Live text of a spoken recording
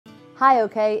Hi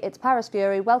OK, it's Paris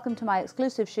Fury. Welcome to my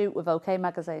exclusive shoot with OK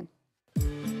magazine.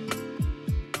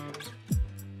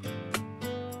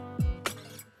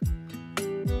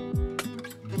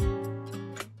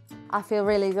 I feel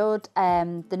really good.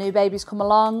 The new baby's come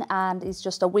along and he's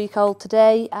just a week old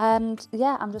today, and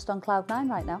yeah, I'm just on cloud 9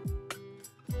 right now.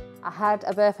 I had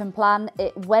a birthing plan.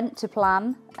 It went to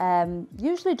plan.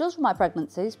 Usually does with my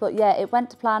pregnancies, but yeah, it went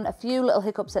to plan. A few little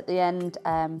hiccups at the end,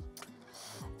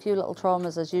 a few little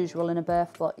traumas as usual in a birth,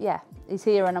 but yeah, he's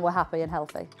here and we're happy and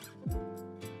healthy.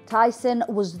 Tyson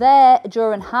was there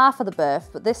during half of the birth,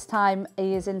 but this time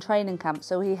he is in training camp,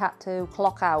 so he had to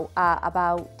clock out at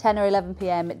about 10 or 11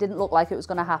 p.m. It didn't look like it was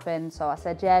going to happen, so I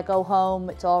said, yeah, go home,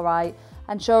 it's all right.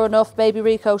 And sure enough, baby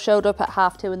Rico showed up at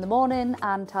 2:30 in the morning,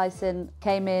 and Tyson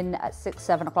came in at 6,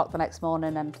 7 o'clock the next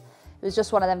morning, and it was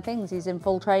just one of them things. He's in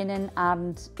full training,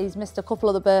 and he's missed a couple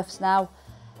of the births now.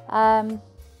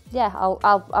 Yeah,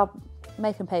 I'll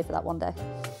make him pay for that one day.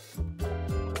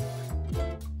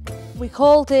 We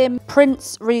called him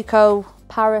Prince Rico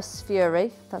Paris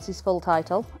Fury, that's his full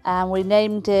title, and we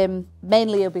named him,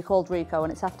 mainly he'll be called Rico,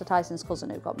 and it's after Tyson's cousin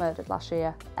who got murdered last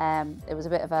year. It was a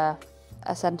bit of a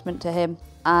sentiment to him,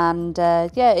 and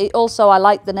yeah, also I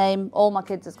like the name. All my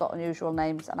kids has got unusual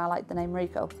names, and I like the name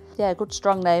Rico. Yeah, good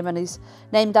strong name, and he's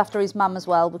named after his mum as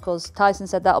well, because Tyson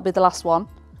said that'll be the last one.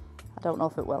 I don't know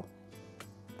if it will.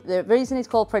 The reason he's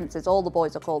called Prince is all the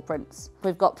boys are called Prince.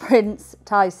 We've got Prince,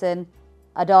 Tyson,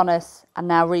 Adonis, and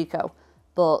now Rico,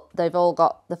 but they've all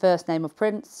got the first name of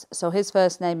Prince, so his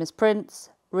first name is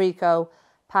Prince, Rico,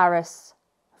 Paris,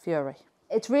 Fury.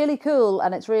 It's really cool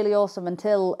and it's really awesome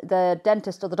until the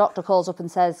dentist or the doctor calls up and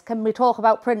says, can we talk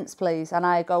about Prince please? And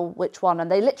I go, which one?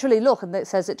 And they literally look and it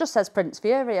just says Prince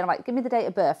Fury, and I'm like, give me the date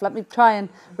of birth, let me try and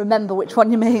remember which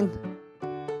one you mean.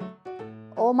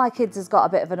 All my kids has got a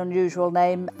bit of an unusual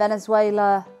name.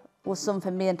 Venezuela was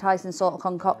something me and Tyson sort of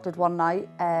concocted one night.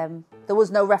 There was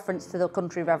no reference to the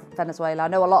country Venezuela. I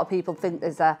know a lot of people think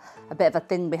there's a bit of a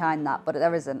thing behind that, but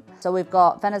there isn't. So we've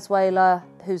got Venezuela,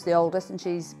 who's the oldest, and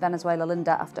she's Venezuela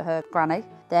Linda after her granny.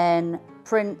 Then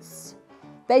Prince,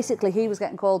 basically he was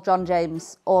getting called John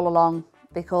James all along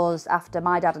because after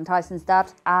my dad and Tyson's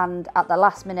dad, and at the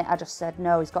last minute I just said,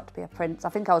 no, he's got to be a Prince. I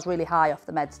think I was really high off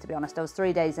the meds, to be honest. I was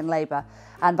 3 days in labour,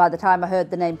 and by the time I heard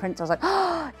the name Prince, I was like,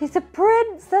 oh, he's a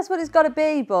Prince, that's what he's got to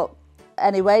be. But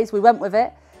anyways, we went with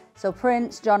it. So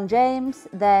Prince John James,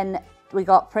 then we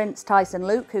got Prince Tyson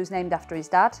Luke, who's named after his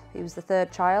dad. He was the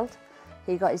third child.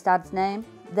 He got his dad's name.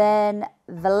 Then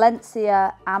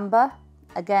Valencia Amber.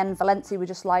 Again, Valencia we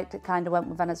just liked, it kind of went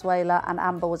with Venezuela, and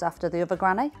Amber was after the other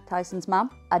granny, Tyson's mum.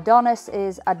 Adonis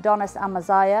is Adonis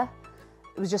Amaziah.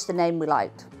 It was just a name we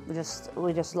liked.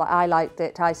 I liked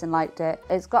it, Tyson liked it.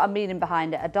 It's got a meaning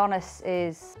behind it. Adonis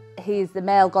he's the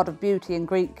male god of beauty in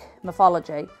Greek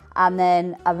mythology, and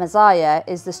then Amaziah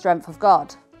is the strength of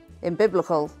God in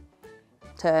biblical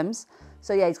terms.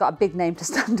 So yeah, he's got a big name to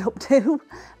stand up to,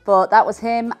 but that was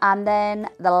him. And then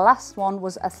the last one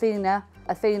was Athena.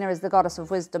 Athena is the goddess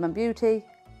of wisdom and beauty,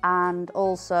 and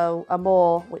also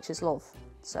Amor, which is love.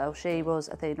 So she was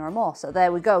Athena Amor. So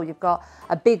there we go, you've got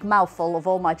a big mouthful of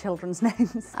all my children's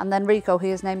names. And then Rico,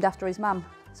 he is named after his mum,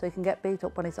 so he can get beat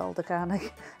up when he's older, can't he?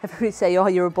 Everybody say, oh,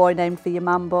 you're a boy named for your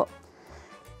mum, but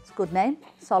it's a good name,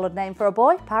 solid name for a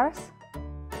boy, Paris.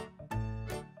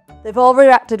 They've all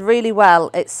reacted really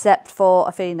well, except for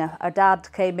Athena. Her dad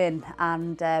came in,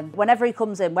 and whenever he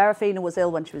comes in, where Athena was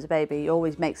ill when she was a baby, he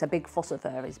always makes a big fuss of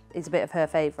her. He's a bit of her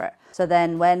favourite. So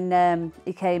then when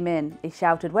he came in, he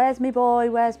shouted, where's me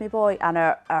boy, where's me boy? And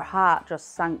her heart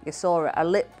just sank, you saw it. Her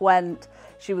lip went,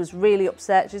 she was really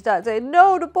upset. She started saying,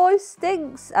 no, the boy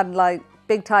stinks. And like,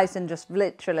 Big Tyson just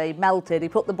literally melted. He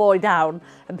put the boy down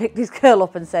and picked his girl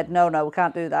up and said, no, we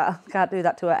can't do that. Can't do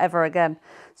that to her ever again.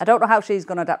 I don't know how she's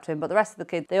going to adapt to him, but the rest of the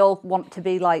kids, they all want to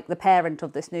be like the parent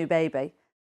of this new baby.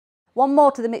 One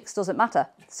more to the mix doesn't matter.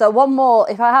 So one more,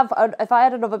 if I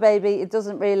had another baby, it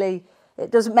doesn't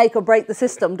make or break the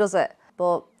system, does it?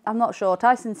 But I'm not sure.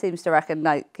 Tyson seems to reckon,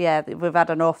 like, yeah, we've had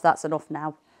enough, that's enough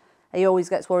now. He always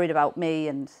gets worried about me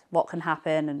and what can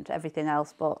happen and everything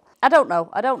else, but I don't know.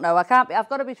 I can't be, I've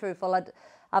got to be truthful.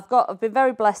 I've been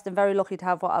very blessed and very lucky to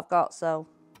have what I've got, so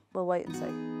we'll wait and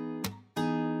see.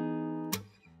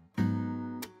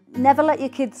 Never let your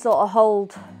kids sort of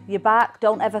hold you back.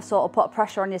 Don't ever sort of put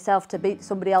pressure on yourself to beat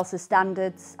somebody else's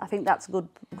standards. I think that's good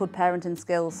parenting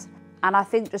skills. And I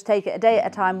think just take it a day at a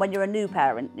time when you're a new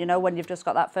parent, you know, when you've just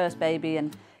got that first baby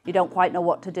and you don't quite know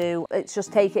what to do. It's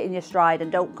just take it in your stride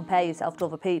and don't compare yourself to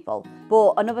other people.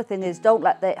 But another thing is, don't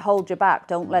let it hold you back.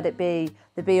 Don't let it be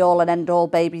the be all and end all,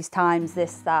 babies times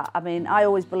this, that. I mean, I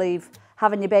always believe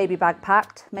having your baby bag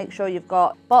packed. Make sure you've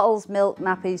got bottles, milk,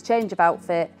 nappies, change of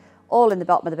outfit, all in the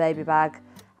bottom of the baby bag,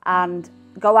 and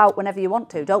go out whenever you want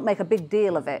to. Don't make a big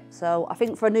deal of it. So I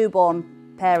think for a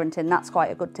newborn parenting, that's quite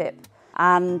a good tip.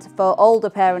 And for older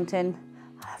parenting,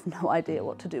 I have no idea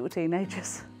what to do with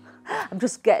teenagers. I'm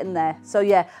just getting there. So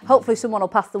yeah, hopefully someone will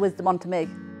pass the wisdom on to me.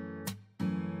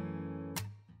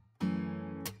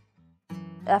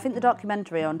 I think the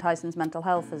documentary on Tyson's mental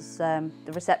health, the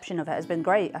reception of it has been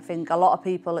great. I think a lot of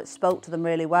people, it spoke to them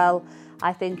really well.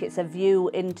 I think it's a view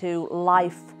into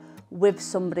life with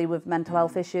somebody with mental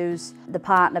health issues, the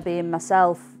partner being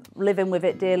myself, living with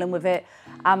it, dealing with it,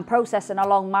 and processing a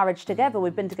long marriage together.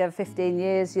 We've been together 15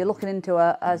 years. You're looking into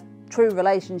a true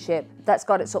relationship that's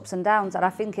got its ups and downs, and I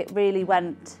think it really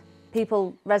went,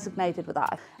 people resonated with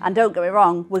that. And don't get me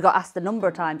wrong, we got asked a number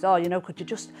of times, oh, you know, could you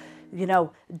just, you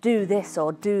know, do this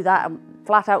or do that? And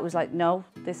flat out was like, no,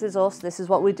 this is us, this is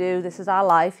what we do, this is our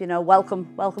life, you know,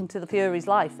 welcome to the Fury's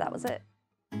life. That was it.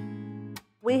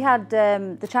 We had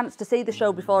the chance to see the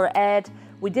show before it aired.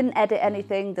 We didn't edit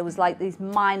anything. There was like these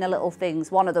minor little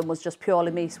things. One of them was just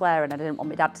purely me swearing. I didn't want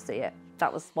my dad to see it.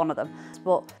 That was one of them.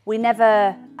 But we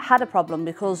never had a problem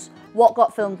because what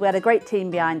got filmed, we had a great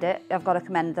team behind it. I've got to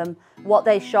commend them. What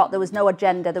they shot, there was no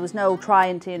agenda. There was no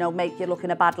trying to, you know, make you look in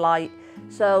a bad light.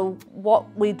 So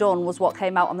what we done was what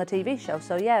came out on the TV show.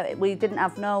 So yeah, we didn't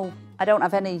have I don't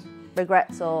have any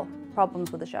regrets or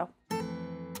problems with the show.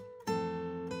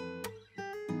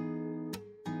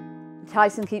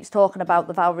 Tyson keeps talking about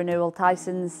the vow renewal.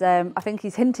 Tyson's, I think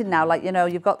he's hinting now, like, you know,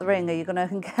 you've got the ring,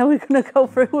 are we gonna go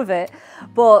through with it?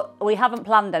 But we haven't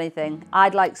planned anything.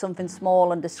 I'd like something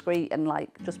small and discreet and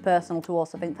like just personal to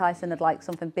us. I think Tyson would like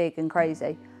something big and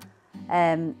crazy.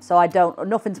 So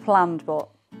nothing's planned, but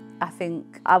I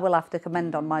think I will have to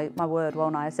commend on my word,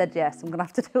 won't I? I said yes, I'm gonna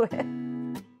have to do it.